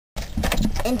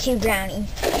And 2 brownies.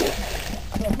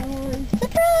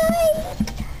 Surprise!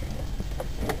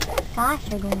 Gosh,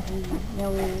 you're going to be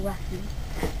really lucky.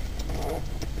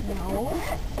 No.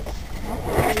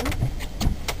 Okay.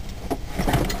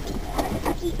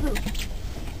 Keep moving.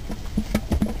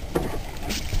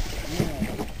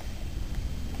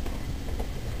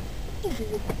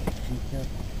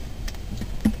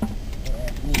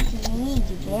 He needs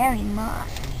you very much.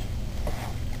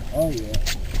 Oh yeah.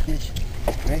 Fish.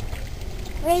 Right?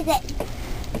 Where is it?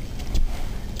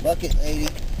 Bucket, lady.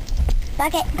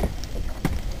 Bucket.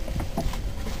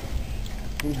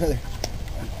 Another.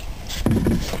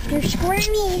 You're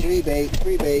squirmy. Free bait,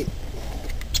 free bait.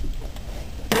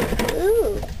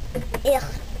 Ooh. Ugh.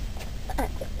 What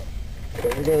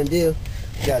we're gonna do,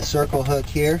 we got a circle hook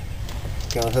here.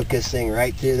 Gonna hook this thing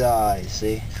right through the eyes,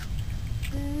 see?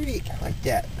 Like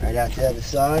that, right out the other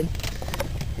side.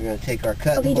 We're gonna take our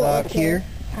cutting block here.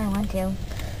 I want to.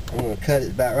 I'm gonna cut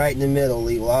it about right in the middle,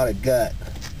 leave a lot of gut.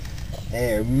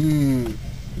 There,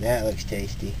 that looks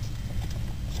tasty.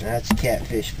 That's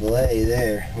catfish fillet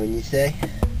there, wouldn't you say?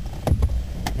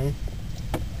 We're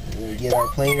gonna get our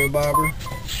planer bobber.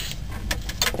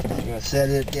 We're gonna set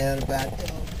it down about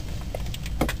there.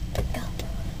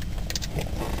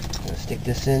 Gonna stick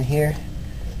this in here.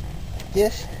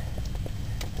 This.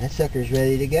 That sucker's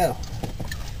ready to go.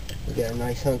 We got a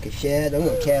nice hunk of shad. I'm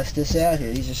gonna cast this out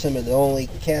here. These are some of the only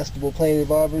castable planer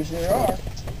bobbers there are.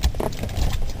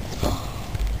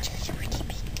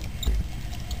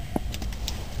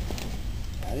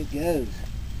 Out it goes.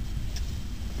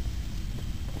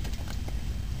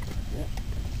 Yep.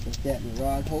 Put that in the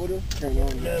rod holder. Turn on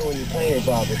when your planer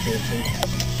bobber fishing.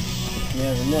 You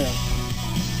never know.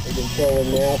 We've been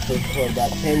trolling now for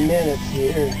about 10 minutes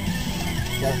here.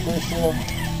 Got our first little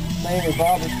planer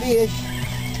bobber fish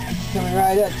coming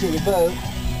right up to the boat.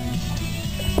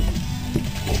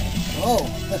 Oh,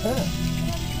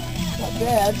 not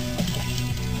bad.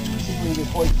 Let's see if we can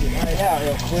hoist it right out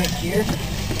real quick here.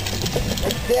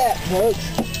 Look at that, folks.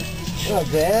 Not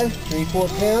bad. 3-4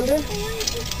 pounder.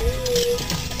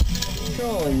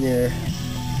 Trolling there.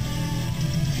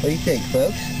 What do you think,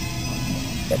 folks?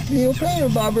 That's the little planer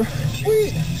bobber.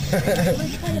 Sweet.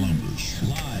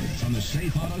 From the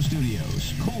Safe Auto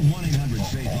Studios. Call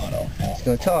 1-800-SAFE-AUTO. He's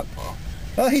gonna talk.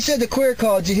 Oh, he said the queer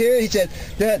call. Did you hear it? He said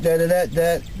that.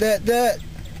 Let's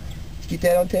get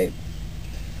that on tape.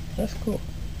 That's cool.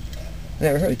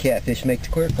 Never heard a catfish make the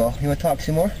queer call. You want to talk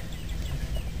some more?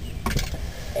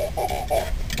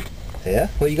 Yeah?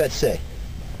 What you got to say?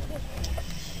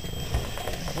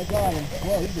 I got him.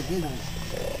 Whoa, he's a big one.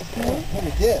 Look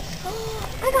at this.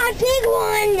 I got a big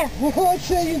one! I'd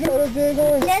say you got a big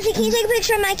one. Nancy, can you take a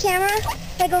picture of my camera?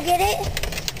 Can I go get it?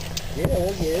 Yeah,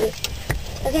 we'll get it.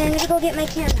 Okay, I'm gonna go get my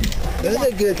camera. That's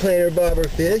a good planer bobber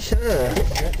fish, huh?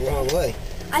 That's the wrong way.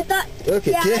 I thought... Look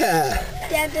at that.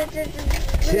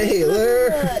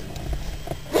 Taylor.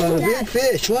 Oh, big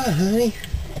fish. What, honey?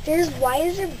 Why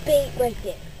is there bait right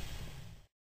there?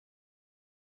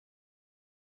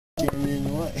 Get him in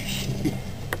the way.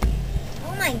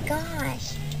 Oh my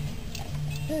gosh.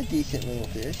 A decent little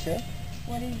fish, huh?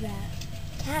 What is that?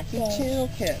 It's a Catfish. channel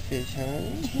catfish,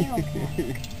 honey. Channel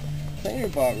catfish. Planer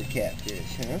bobber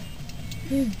catfish, huh?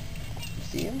 You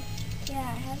see him?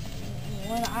 Yeah, it has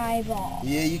one eyeball.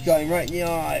 Yeah, you got him right in the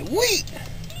eye. Wait!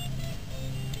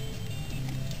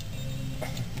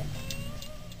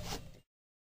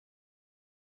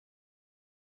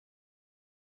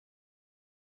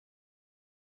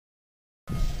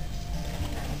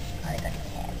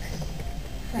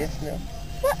 Yes, no.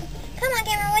 Look, come on,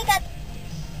 camera, wake up.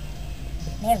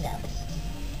 There we go.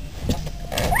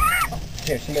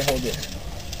 Here, somebody hold this.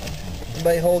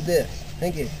 Somebody hold this.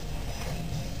 Thank you.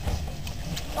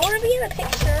 I want to be in a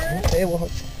picture. Okay, well,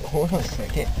 hold on a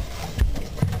second.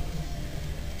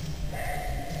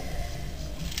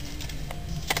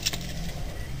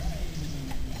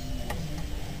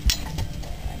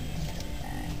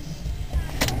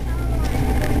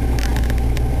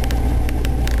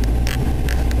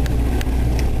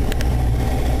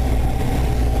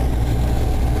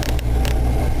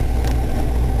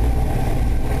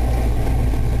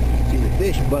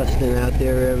 Fish busting out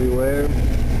there everywhere.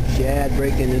 Shad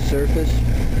breaking the surface.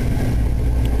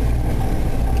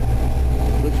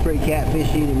 Looks pretty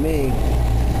catfishy to me.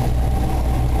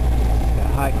 Got a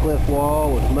high cliff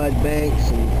wall with mud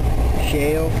banks and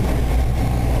shale.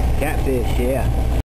 Catfish, yeah.